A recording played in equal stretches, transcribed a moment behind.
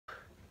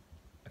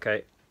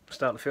Okay,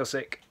 starting to feel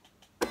sick.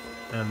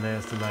 And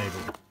there's the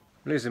label.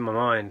 Losing my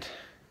mind,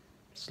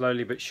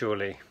 slowly but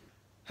surely.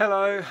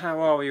 Hello, how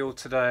are we all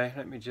today?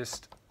 Let me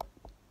just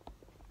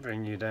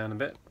bring you down a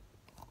bit.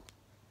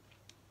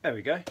 There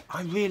we go.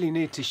 I really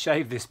need to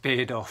shave this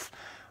beard off.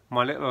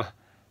 My little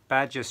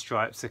badger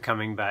stripes are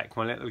coming back,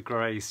 my little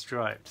grey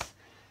stripes.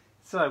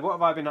 So what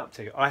have I been up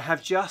to? I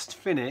have just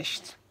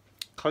finished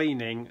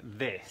cleaning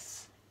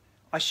this.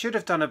 I should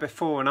have done a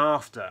before and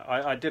after.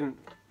 I didn't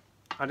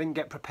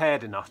get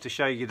prepared enough to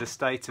show you the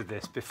state of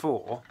this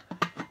before,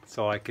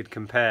 so I could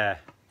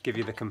give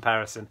you the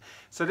comparison.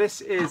 So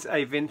this is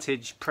a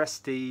vintage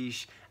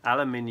prestige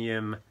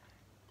aluminium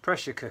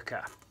pressure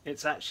cooker.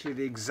 It's actually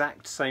the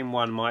exact same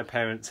one my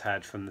parents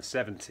had from the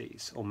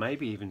 70s, or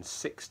maybe even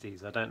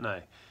 60s, I don't know.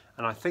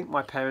 And I think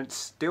my parents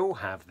still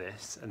have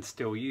this and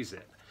still use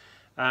it.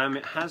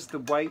 It has the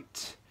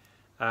weight,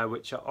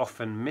 which are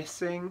often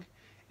missing.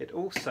 It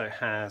also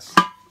has,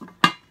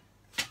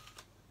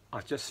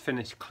 I've just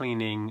finished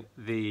cleaning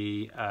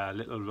the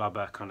little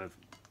rubber kind of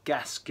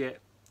gasket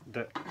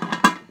that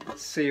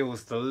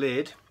seals the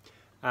lid.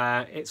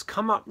 It's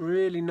come up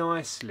really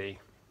nicely.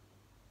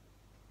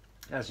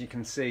 As you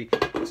can see,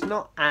 it's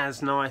not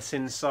as nice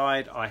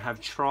inside. I have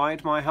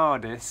tried my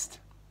hardest,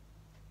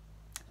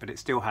 but it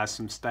still has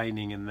some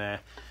staining in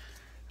there.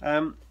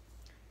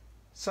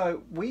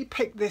 So we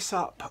picked this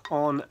up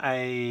on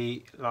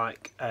a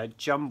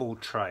jumble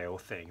trail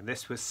thing.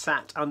 This was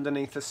sat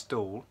underneath a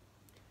stool,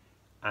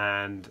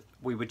 and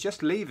we were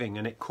just leaving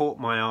and it caught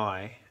my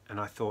eye, and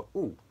I thought,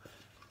 ooh,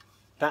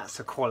 that's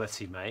a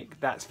quality make,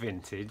 that's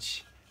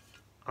vintage.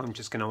 I'm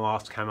just going to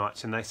ask how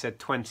much, and they said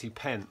 20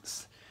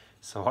 pence.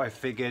 So I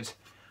figured,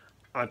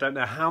 I don't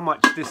know how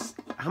much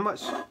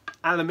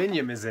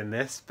aluminium is in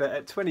this, but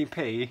at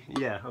 20p,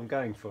 yeah, I'm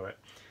going for it.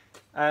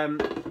 And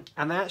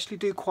they actually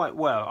do quite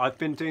well. I've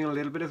been doing a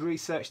little bit of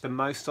research. The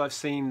most I've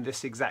seen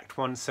this exact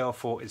one sell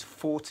for is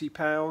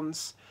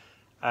 £40,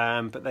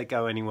 but they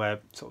go anywhere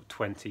sort of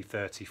 20,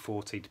 30,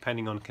 40,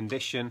 depending on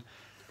condition,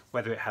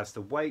 whether it has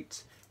the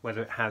weight,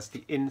 whether it has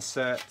the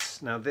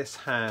inserts. Now this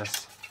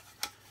has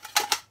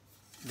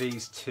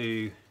these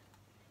two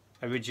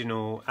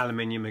original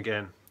aluminium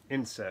again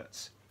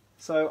inserts.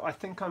 So I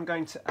think I'm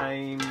going to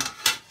aim,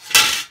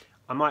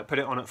 I might put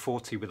it on at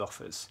 40 with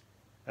offers.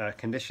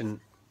 Condition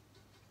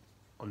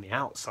on the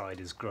outside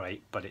is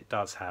great, but it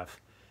does have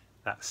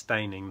that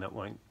staining that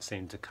won't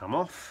seem to come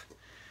off.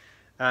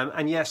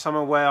 And yes, I'm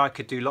aware I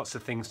could do lots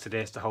of things to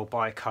this, the whole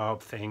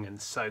bicarb thing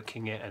and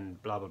soaking it and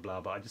blah blah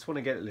blah, but I just want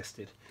to get it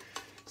listed.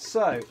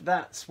 So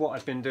that's what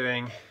I've been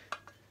doing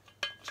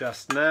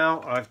just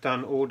now. I've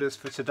done orders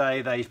for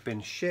today, they've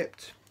been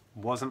shipped.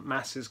 Wasn't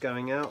masses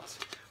going out.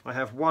 I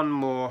have one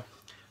more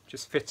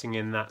just fitting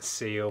in that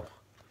seal.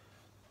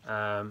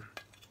 That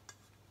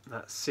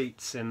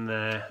seats in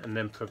there and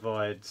then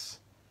provides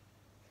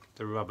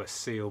the rubber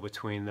seal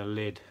between the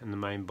lid and the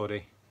main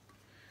body.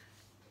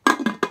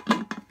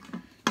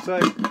 So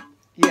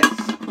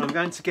yes, I'm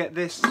going to get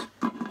this,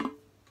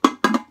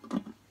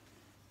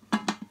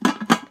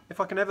 if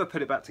I can ever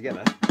put it back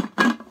together.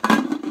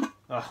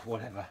 Oh,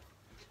 whatever.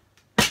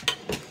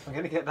 I'm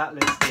going to get that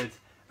listed.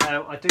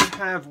 I do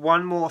have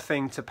one more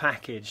thing to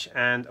package,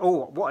 and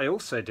what I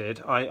also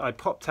did, I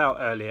popped out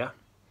earlier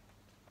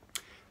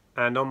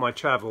and on my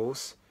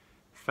travels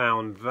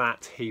found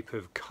that heap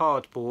of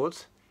cardboard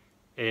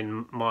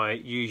in my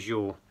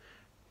usual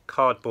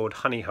cardboard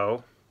honey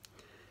hole,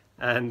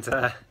 and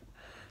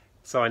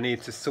so I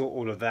need to sort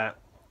all of that,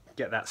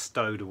 get that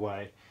stowed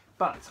away.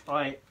 But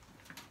I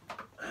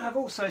have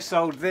also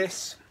sold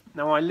this.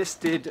 Now I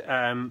listed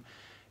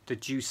the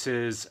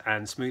juicers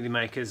and smoothie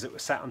makers that were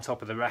sat on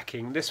top of the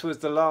racking. This was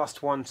the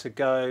last one to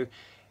go.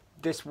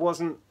 This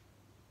wasn't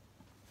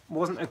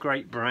a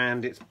great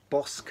brand. It's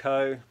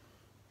Bosco,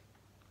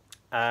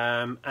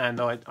 and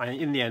I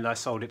in the end I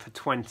sold it for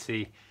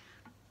 20.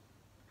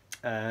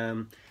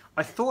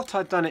 I thought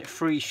I'd done it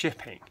free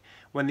shipping.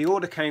 When the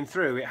order came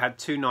through, it had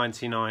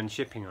 £2.99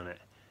 shipping on it,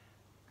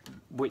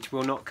 which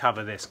will not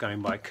cover this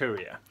going by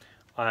courier.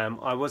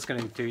 I was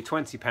going to do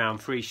 £20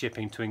 free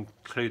shipping to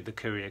include the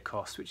courier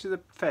cost, which is a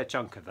fair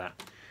chunk of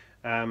that.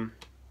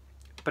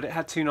 But it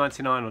had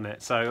 £2.99 on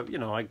it, so you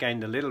know I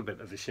gained a little bit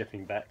of the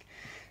shipping back.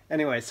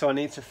 Anyway, so I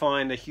need to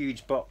find a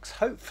huge box.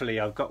 Hopefully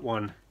I've got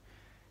one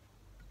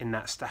in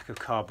that stack of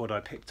cardboard I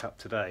picked up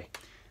today,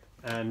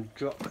 and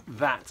drop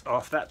that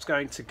off. That's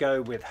going to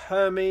go with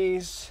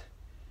Hermes,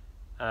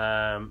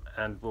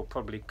 and will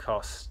probably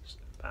cost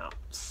about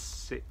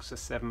 £6 or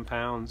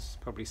 £7,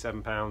 probably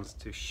 £7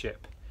 to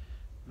ship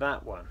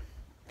that one.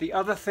 The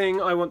other thing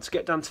I want to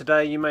get done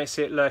today, you may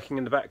see it lurking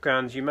in the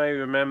background, you may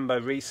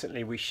remember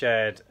recently we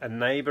shared a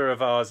neighbour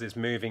of ours is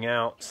moving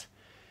out.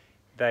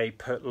 They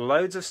put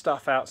loads of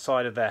stuff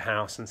outside of their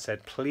house and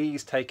said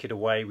please take it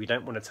away, we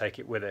don't want to take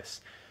it with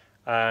us.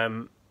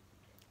 It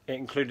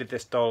included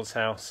this doll's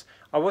house.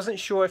 I wasn't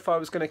sure if I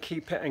was going to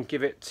keep it and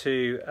give it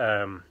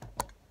to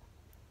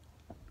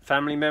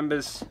family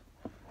members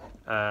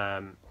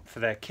for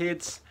their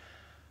kids.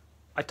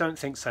 I don't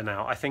think so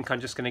now. I think I'm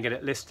just going to get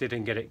it listed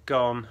and get it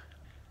gone.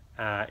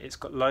 It's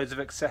got loads of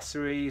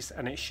accessories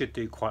and it should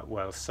do quite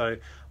well. So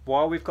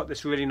while we've got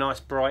this really nice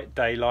bright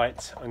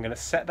daylight, I'm going to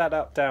set that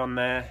up down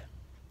there,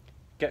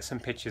 get some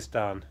pictures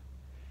done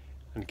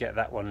and get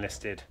that one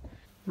listed.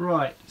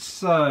 Right,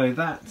 so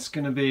that's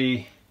going to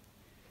be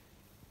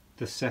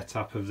the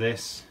setup of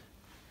this.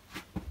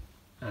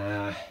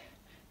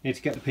 Need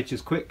to get the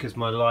pictures quick because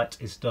my light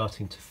is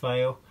starting to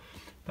fail.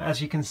 But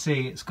as you can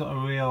see, it's got a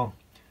real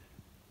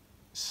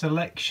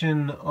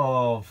selection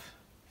of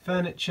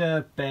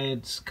furniture,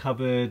 beds,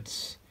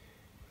 cupboards,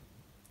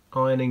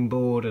 ironing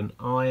board and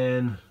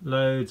iron,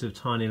 loads of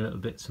tiny little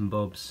bits and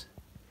bobs.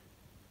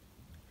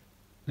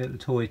 Little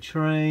toy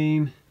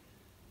train,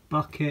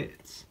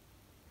 buckets,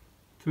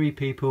 3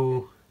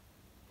 people,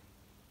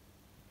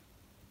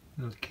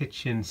 little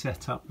kitchen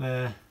set up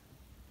there.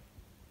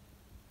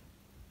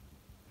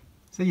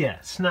 So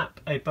yeah, snap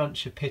a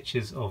bunch of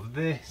pictures of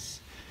this.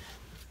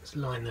 Let's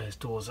line those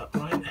doors up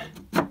right.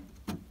 There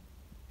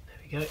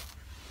we go.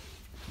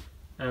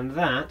 And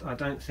that I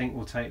don't think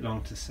will take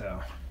long to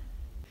sell.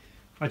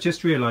 I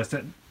just realised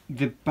that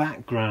the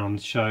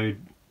background showed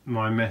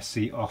my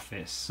messy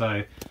office,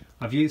 so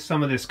I've used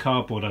some of this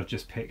cardboard I've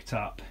just picked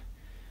up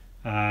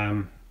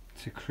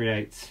to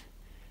create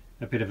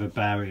a bit of a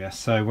barrier.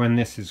 So when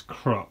this is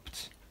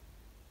cropped,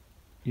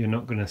 you're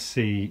not going to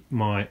see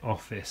my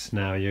office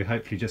now, you're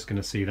hopefully just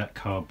going to see that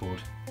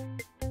cardboard.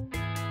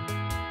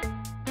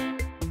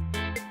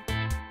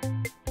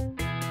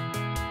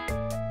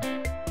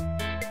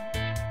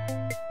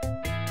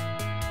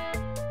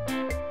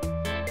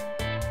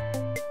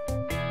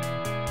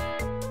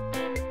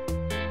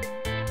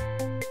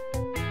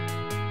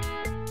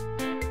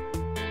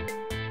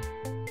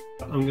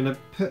 I'm going to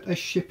put a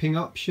shipping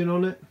option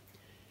on it,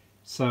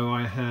 so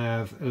I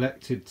have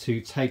elected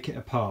to take it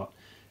apart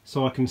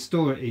so I can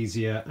store it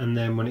easier, and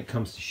then when it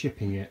comes to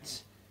shipping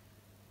it,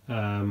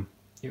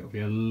 it will be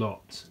a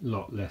lot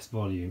less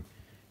volume.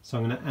 So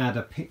I'm going to add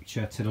a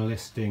picture to the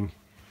listing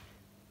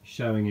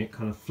showing it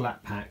kind of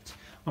flat packed.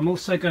 I'm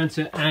also going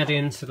to add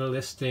into the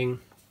listing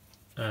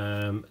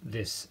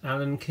this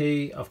Allen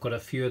key. I've got a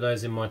few of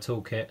those in my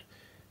toolkit,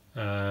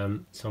 so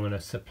I'm going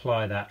to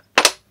supply that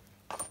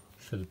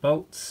for the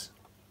bolts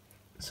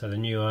so the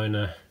new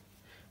owner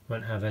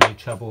won't have any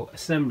trouble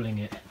assembling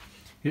it.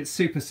 It's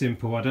super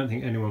simple, I don't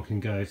think anyone can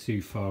go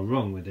too far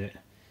wrong with it.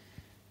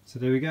 So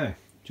there we go,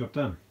 job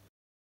done.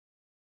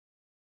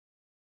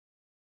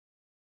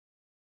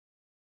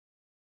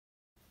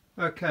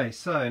 Okay,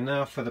 so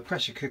now for the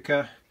pressure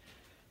cooker.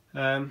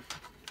 Hold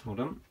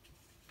on,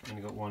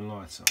 only got one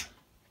light on.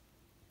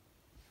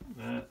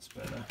 That's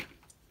better.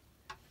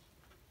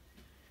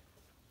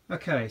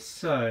 Okay,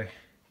 so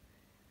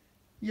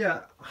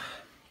yeah,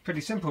 pretty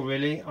simple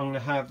really. I'm going to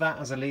have that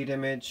as a lead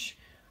image.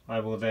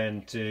 I will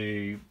then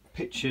do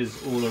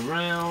pictures all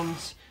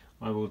around.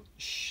 I will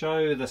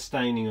show the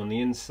staining on the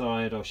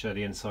inside. I'll show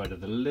the inside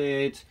of the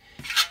lid.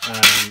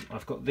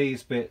 I've got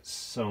these bits,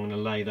 so I'm going to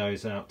lay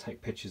those out,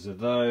 take pictures of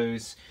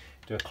those,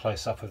 do a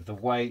close-up of the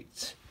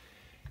weight,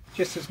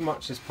 just as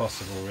much as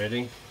possible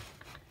really.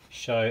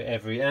 Show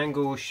every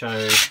angle,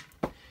 show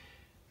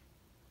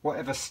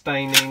whatever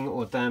staining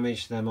or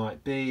damage there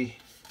might be.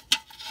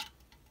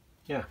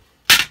 Yeah.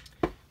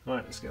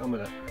 Right, let's get on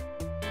with it.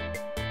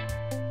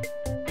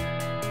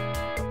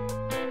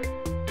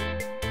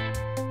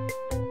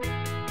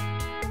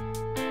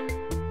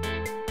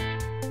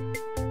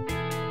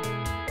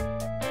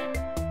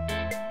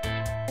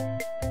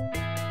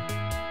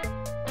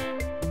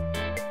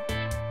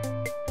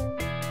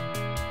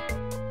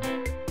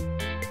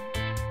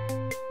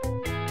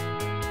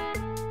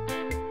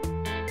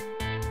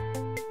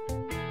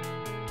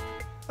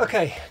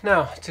 Okay,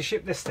 now to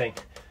ship this thing.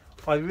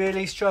 I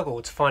really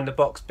struggled to find a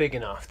box big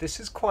enough. This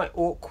is quite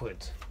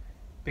awkward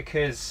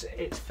because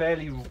it's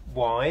fairly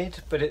wide,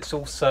 but it's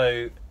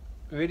also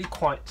really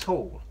quite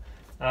tall.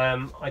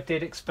 I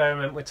did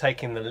experiment with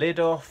taking the lid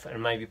off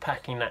and maybe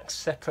packing that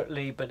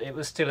separately, but it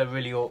was still a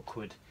really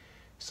awkward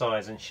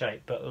size and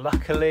shape. But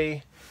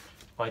luckily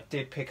I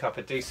did pick up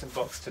a decent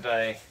box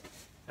today,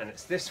 and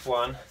it's this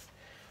one,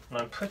 and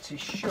I'm pretty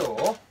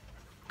sure,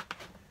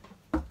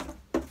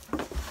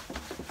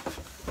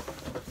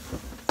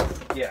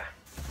 yeah.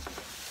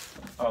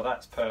 Oh,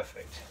 that's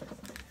perfect.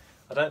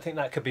 I don't think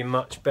that could be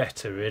much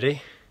better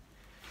really.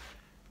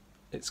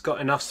 It's got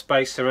enough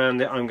space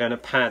around it. I'm going to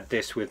pad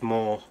this with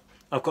more.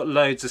 I've got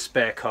loads of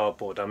spare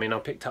cardboard. I mean, I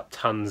picked up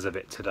tons of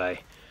it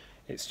today.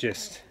 It's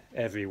just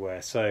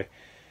everywhere. So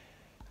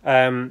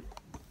I'm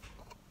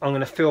going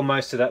to fill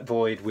most of that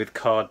void with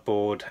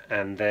cardboard,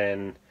 and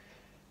then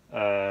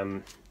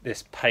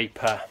this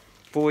paper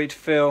void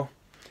fill,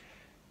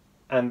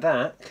 and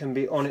that can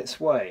be on its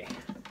way.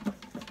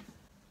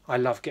 I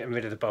love getting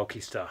rid of the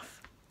bulky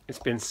stuff. It's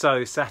been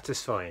so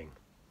satisfying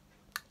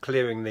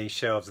clearing these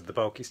shelves of the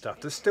bulky stuff.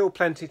 There's still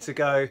plenty to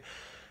go,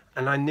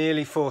 and I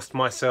nearly forced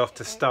myself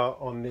to start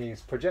on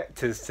these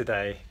projectors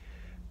today,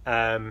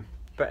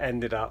 but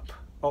ended up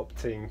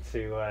opting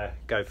to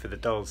go for the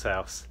doll's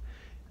house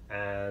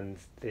and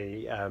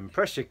the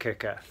pressure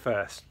cooker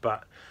first.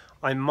 But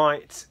I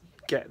might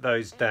get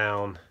those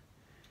down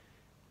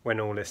when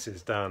all this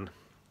is done,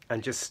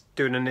 and just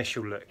do an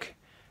initial look.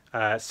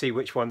 See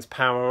which ones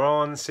power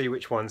on, see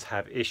which ones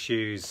have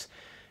issues,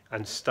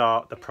 and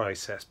start the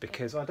process,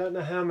 because I don't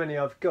know how many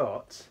I've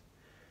got.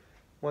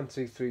 1,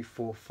 2, 3,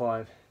 4,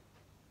 5,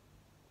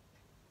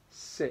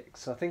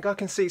 6. I think I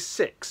can see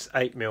 6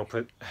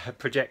 8mm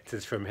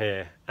projectors from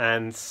here,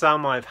 and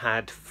some I've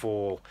had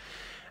for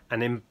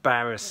an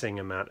embarrassing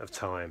amount of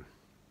time.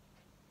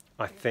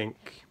 I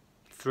think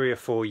 3 or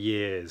 4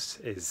 years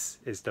is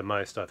the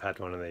most I've had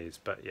one of these,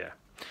 but yeah,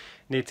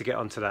 need to get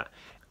onto that.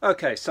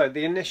 Okay, so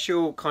the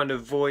initial kind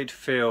of void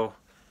fill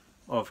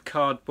of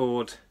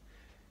cardboard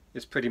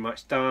is pretty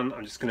much done.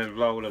 I'm just going to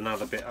roll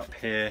another bit up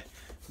here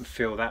and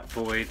fill that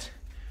void,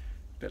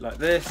 a bit like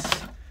this,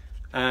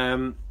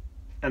 and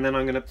then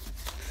I'm going to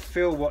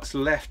fill what's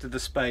left of the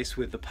space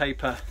with the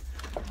paper,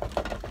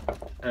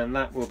 and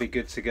that will be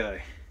good to go.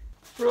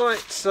 Right,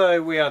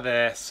 so we are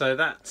there. So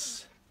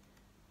that's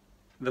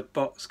the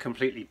box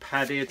completely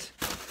padded.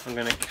 I'm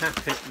going to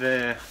cap it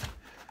there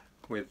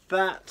with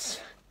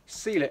that,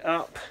 seal it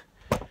up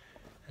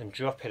and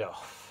drop it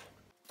off.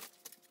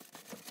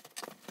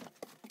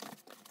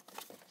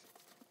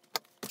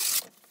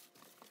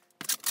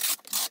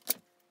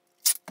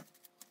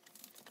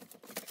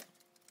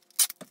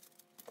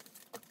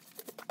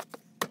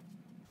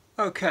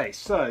 Okay,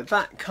 so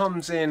that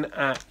comes in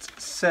at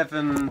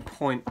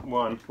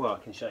 7.1, well, I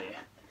can show you.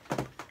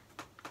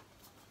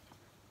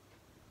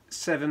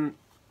 7,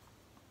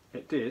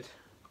 it did.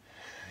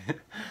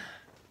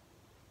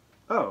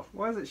 Oh,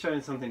 why is it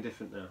showing something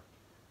different now?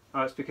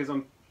 Oh, it's because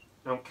I'm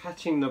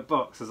catching the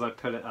box as I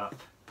pull it up.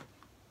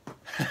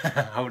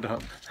 Hold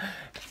on.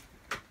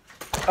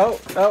 Oh,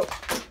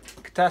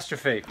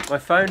 catastrophe. My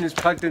phone is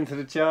plugged into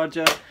the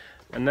charger,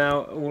 and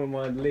now all of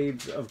my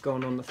leads have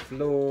gone on the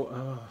floor.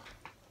 Oh.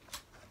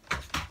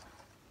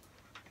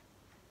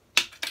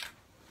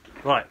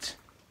 Right,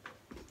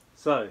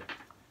 so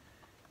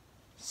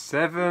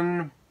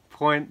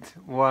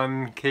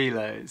 7.1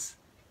 kilos.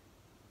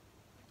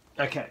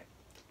 Okay,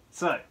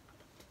 so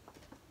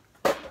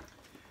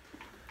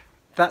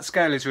that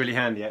scale is really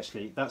handy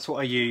actually. That's what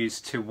I use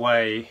to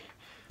weigh.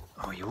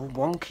 Oh, you're all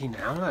wonky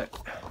now,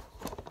 look.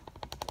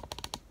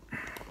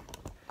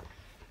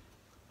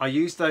 I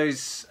use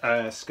those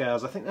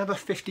scales. I think they have a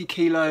 50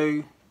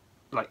 kilo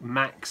like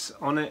max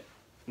on it,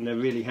 and they're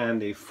really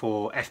handy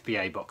for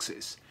FBA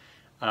boxes.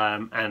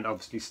 And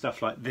obviously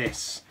stuff like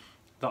this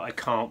that I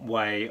can't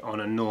weigh on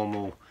a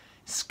normal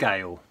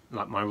scale,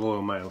 like my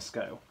Royal Mail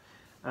scale.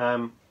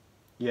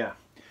 Yeah,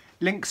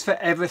 links for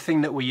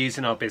everything that we use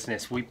in our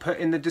business we put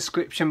in the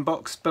description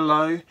box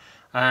below.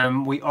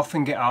 We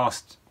often get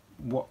asked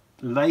what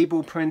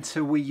label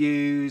printer we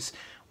use,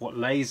 what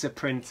laser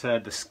printer,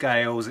 the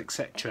scales,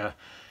 etc.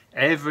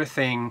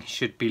 Everything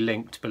should be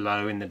linked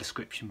below in the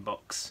description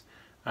box.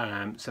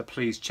 So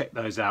please check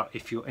those out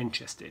if you're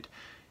interested.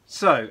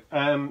 So,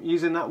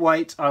 using that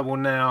weight, I will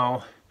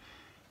now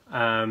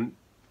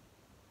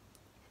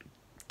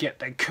get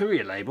the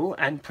courier label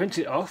and print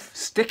it off,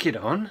 stick it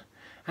on,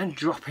 and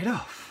drop it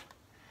off.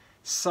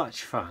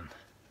 Such fun.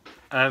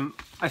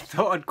 I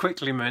thought I'd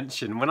quickly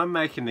mention, when I'm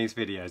making these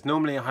videos,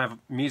 normally I have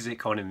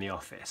music on in the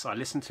office. I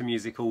listen to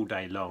music all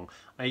day long.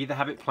 I either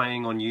have it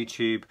playing on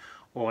YouTube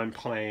or I'm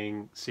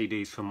playing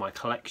CDs from my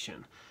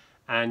collection.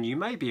 And you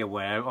may be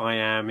aware I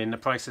am in the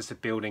process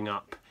of building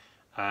up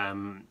a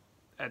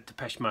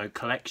Depeche Mode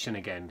collection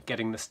again,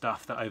 getting the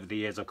stuff that over the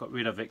years I've got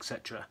rid of,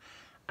 etc.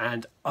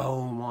 And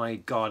oh my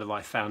god, have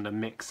I found a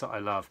mix that I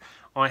love.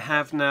 I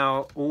have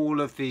now all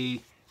of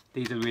these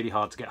are really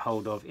hard to get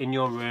hold of. In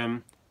Your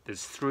Room,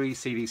 there's 3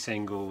 CD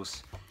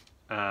singles.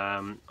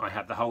 I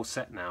have the whole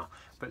set now,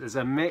 but there's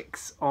a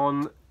mix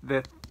on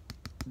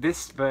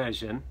this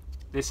version.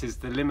 This is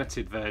the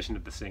limited version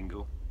of the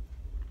single.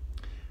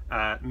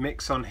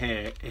 Mix on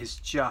here is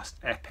just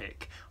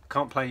epic. I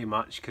can't play you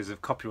much because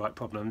of copyright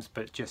problems,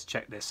 but just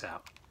check this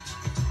out.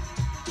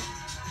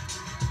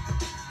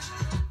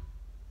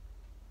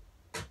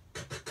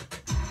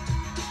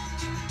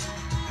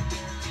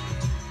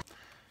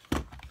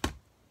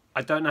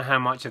 I don't know how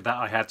much of that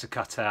I had to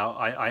cut out.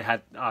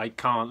 I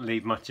can't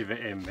leave much of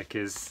it in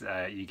because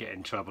you get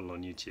in trouble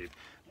on YouTube.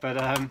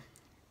 But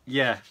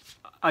yeah,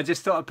 I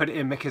just thought I'd put it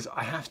in because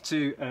I have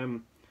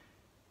to.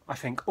 I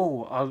think,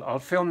 oh, I'll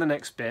film the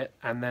next bit,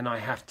 and then I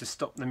have to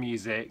stop the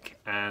music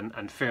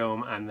and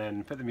film, and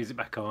then put the music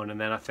back on, and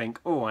then I think,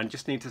 oh, I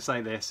just need to say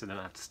this, and then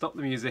I have to stop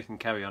the music and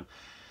carry on.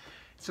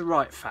 It's a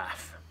right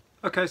faff.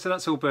 Okay, so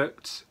that's all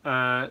booked.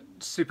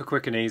 Super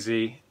quick and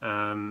easy.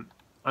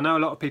 I know a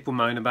lot of people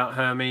moan about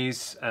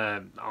Hermes.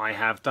 I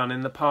have done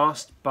in the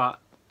past, but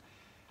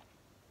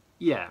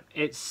yeah,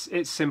 it's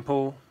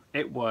simple.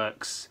 It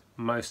works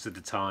most of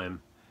the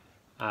time.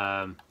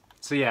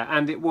 So yeah,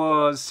 and it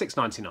was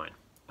 $6.99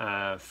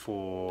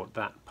 for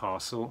that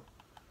parcel.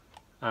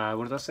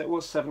 What did I say? It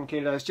was 7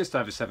 kilos, just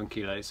over 7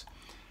 kilos.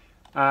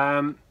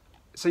 So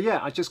yeah,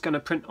 I'm just going to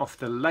print off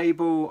the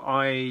label.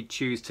 I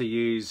choose to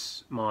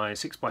use my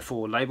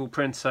 6x4 label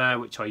printer,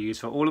 which I use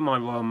for all of my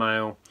Royal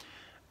Mail,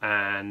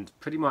 and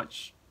pretty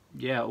much,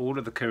 yeah, all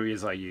of the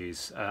couriers I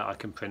use, I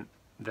can print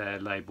their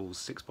labels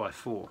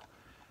 6x4.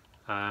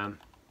 So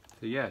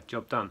yeah,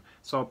 job done.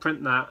 So I'll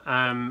print that.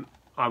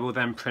 I will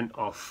then print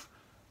off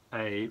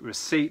a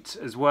receipt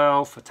as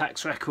well for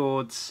tax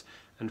records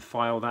and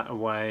file that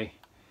away,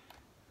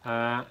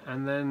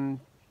 and then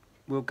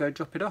we'll go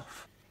drop it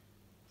off.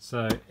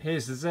 So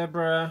here's the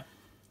zebra,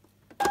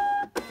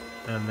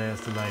 and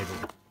there's the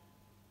label.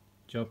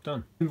 Job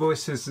done.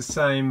 Invoice is the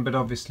same, but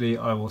obviously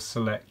I will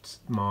select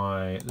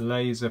my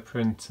laser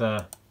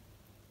printer,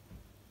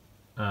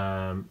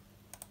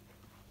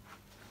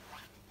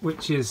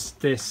 which is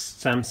this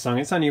Samsung.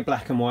 It's only a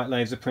black and white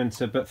laser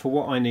printer, but for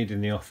what I need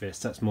in the office,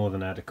 that's more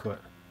than adequate.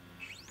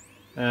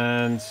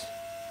 And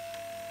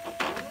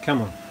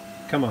come on,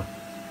 come on.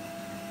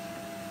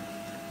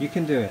 You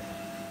can do it.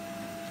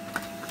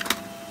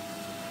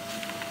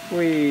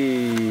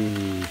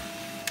 Whee!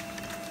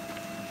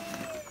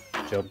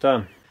 Job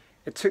done.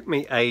 It took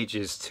me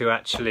ages to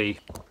actually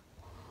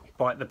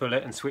bite the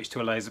bullet and switch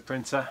to a laser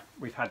printer.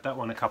 We've had that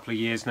one a couple of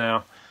years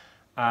now.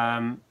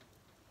 And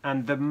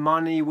the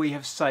money we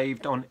have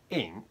saved on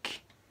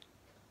ink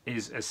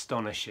is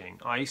astonishing.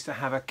 I used to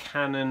have a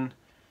Canon,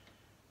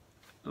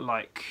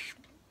 like,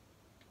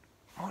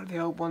 what are the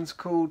old ones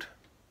called?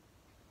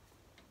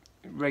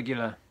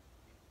 Regular,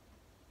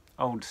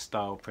 old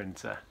style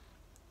printer.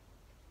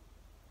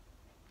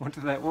 What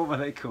were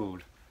they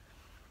called?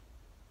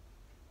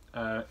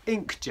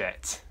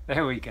 Inkjet.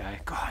 There we go.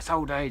 God, it's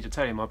old age, I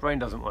tell you, my brain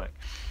doesn't work.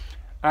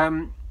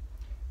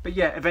 But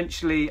yeah,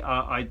 eventually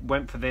I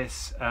went for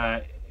this.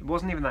 It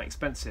wasn't even that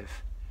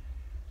expensive.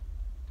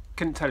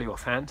 Couldn't tell you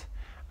offhand.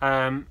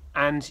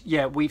 And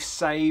yeah, we've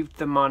saved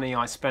the money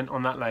I spent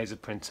on that laser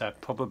printer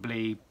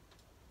probably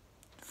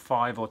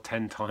 5 or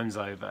 10 times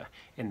over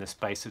in the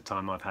space of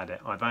time I've had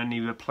it. I've only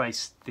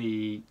replaced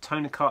the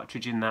toner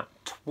cartridge in that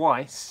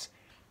twice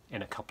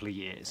in a couple of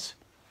years.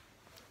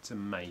 It's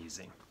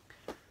amazing.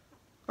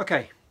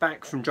 Okay,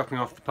 back from dropping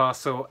off the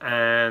parcel,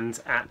 and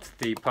at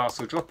the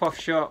parcel drop-off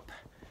shop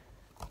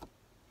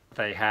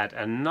they had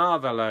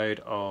another load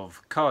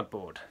of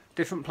cardboard.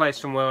 Different place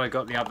from where I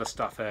got the other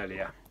stuff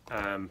earlier,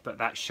 but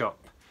that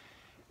shop,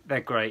 they're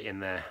great in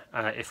there.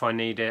 If I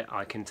need it,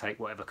 I can take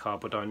whatever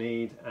cardboard I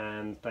need,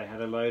 and they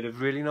had a load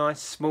of really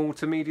nice small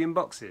to medium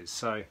boxes,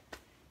 so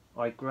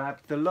I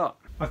grabbed the lot.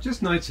 I've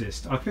just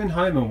noticed, I've been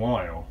home a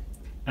while,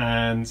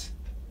 and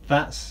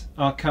that's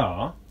our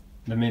car,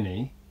 the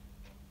Mini,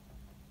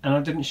 and I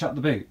didn't shut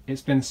the boot.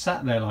 It's been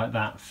sat there like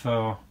that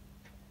for,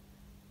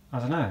 I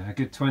don't know, a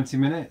good 20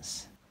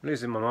 minutes. I'm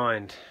losing my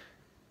mind,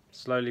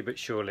 slowly but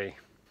surely.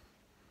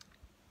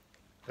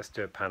 Let's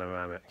do a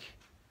panoramic.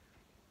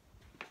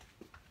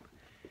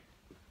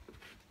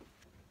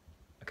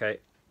 Okay,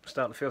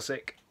 starting to feel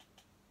sick.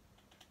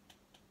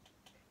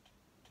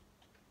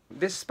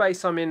 This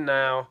space I'm in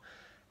now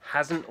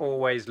hasn't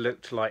always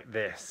looked like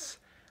this.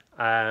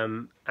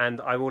 And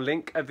I will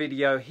link a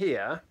video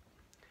here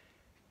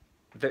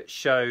that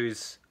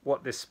shows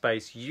what this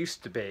space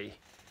used to be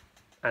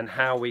and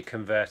how we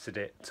converted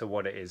it to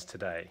what it is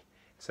today.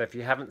 So if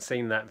you haven't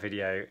seen that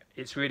video,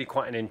 it's really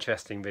quite an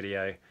interesting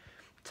video.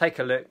 Take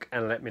a look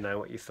and let me know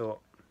what you thought.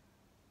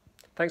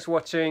 Thanks for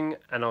watching,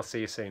 and I'll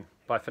see you soon.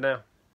 Bye for now.